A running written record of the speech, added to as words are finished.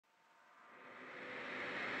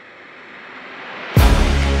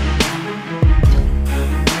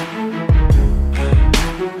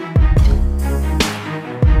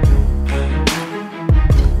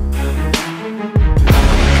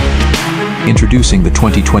Introducing the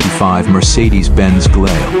 2025 Mercedes-Benz GLE.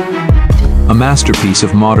 A masterpiece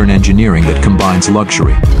of modern engineering that combines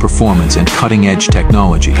luxury, performance, and cutting-edge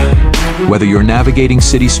technology. Whether you're navigating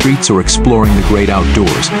city streets or exploring the great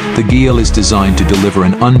outdoors, the GLE is designed to deliver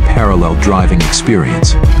an unparalleled driving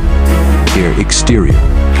experience. Exterior.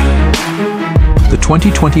 The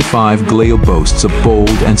 2025 GLE boasts a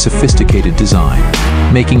bold and sophisticated design,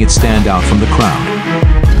 making it stand out from the crowd.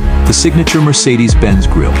 The signature Mercedes-Benz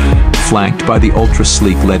grille, flanked by the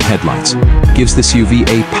ultra-sleek LED headlights, gives this SUV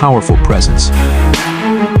a powerful presence.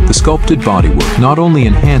 The sculpted bodywork not only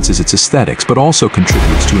enhances its aesthetics but also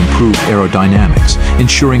contributes to improved aerodynamics,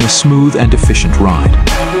 ensuring a smooth and efficient ride.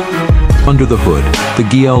 Under the hood, the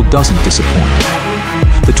GLE doesn't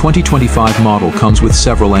disappoint. The 2025 model comes with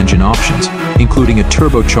several engine options, including a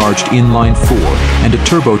turbocharged inline-4 and a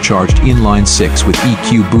turbocharged inline-6 with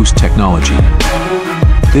EQ boost technology.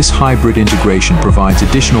 This hybrid integration provides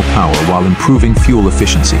additional power while improving fuel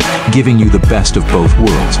efficiency, giving you the best of both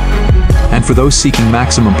worlds. And for those seeking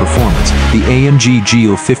maximum performance, the AMG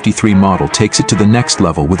GLE 53 model takes it to the next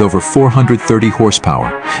level with over 430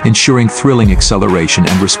 horsepower, ensuring thrilling acceleration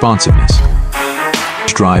and responsiveness.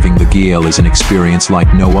 Driving the GLE is an experience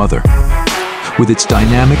like no other. With its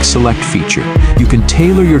dynamic select feature, you can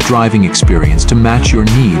tailor your driving experience to match your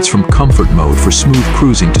needs, from comfort mode for smooth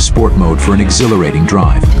cruising to sport mode for an exhilarating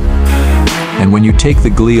drive. And when you take the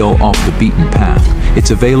GLE off the beaten path,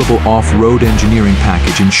 its available off-road engineering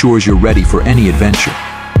package ensures you're ready for any adventure.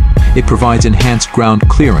 It provides enhanced ground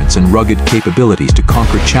clearance and rugged capabilities to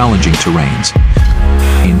conquer challenging terrains.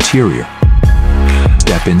 Interior.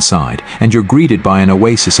 Step inside, and you're greeted by an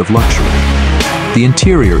oasis of luxury. The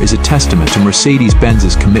interior is a testament to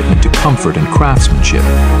Mercedes-Benz's commitment to comfort and craftsmanship.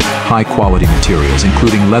 High-quality materials,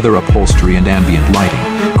 including leather upholstery and ambient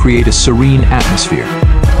lighting, create a serene atmosphere.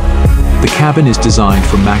 The cabin is designed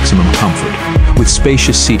for maximum comfort, with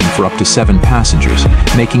spacious seating for up to 7 passengers,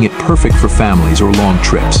 making it perfect for families or long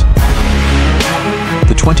trips.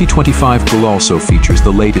 The 2025 GLE also features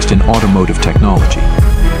the latest in automotive technology.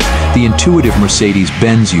 The intuitive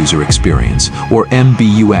Mercedes-Benz user experience, or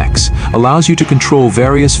MBUX, allows you to control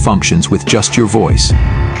various functions with just your voice.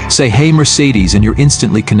 Say, "Hey Mercedes," and you're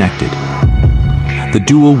instantly connected. The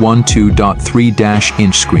dual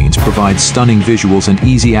 12.3-inch screens provide stunning visuals and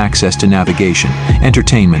easy access to navigation,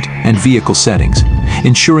 entertainment, and vehicle settings,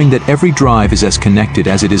 ensuring that every drive is as connected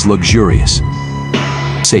as it is luxurious.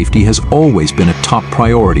 Safety has always been a top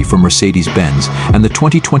priority for Mercedes-Benz, and the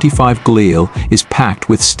 2025 GLE is packed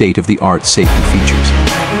with state-of-the-art safety features.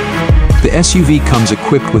 The SUV comes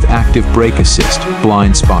equipped with active brake assist,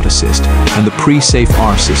 blind spot assist, and the pre-safe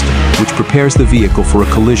R system, which prepares the vehicle for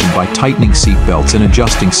a collision by tightening seat belts and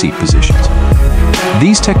adjusting seat positions.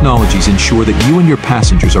 These technologies ensure that you and your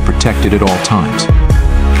passengers are protected at all times.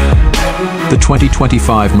 The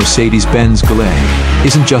 2025 Mercedes-Benz GLE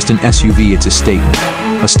isn't just an SUV, it's a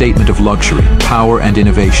statement of luxury, power, and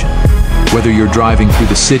innovation. Whether you're driving through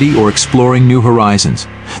the city or exploring new horizons,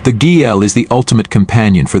 the GLE is the ultimate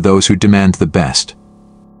companion for those who demand the best.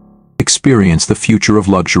 Experience the future of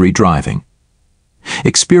luxury driving.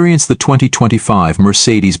 Experience the 2025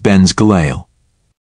 Mercedes-Benz GLE.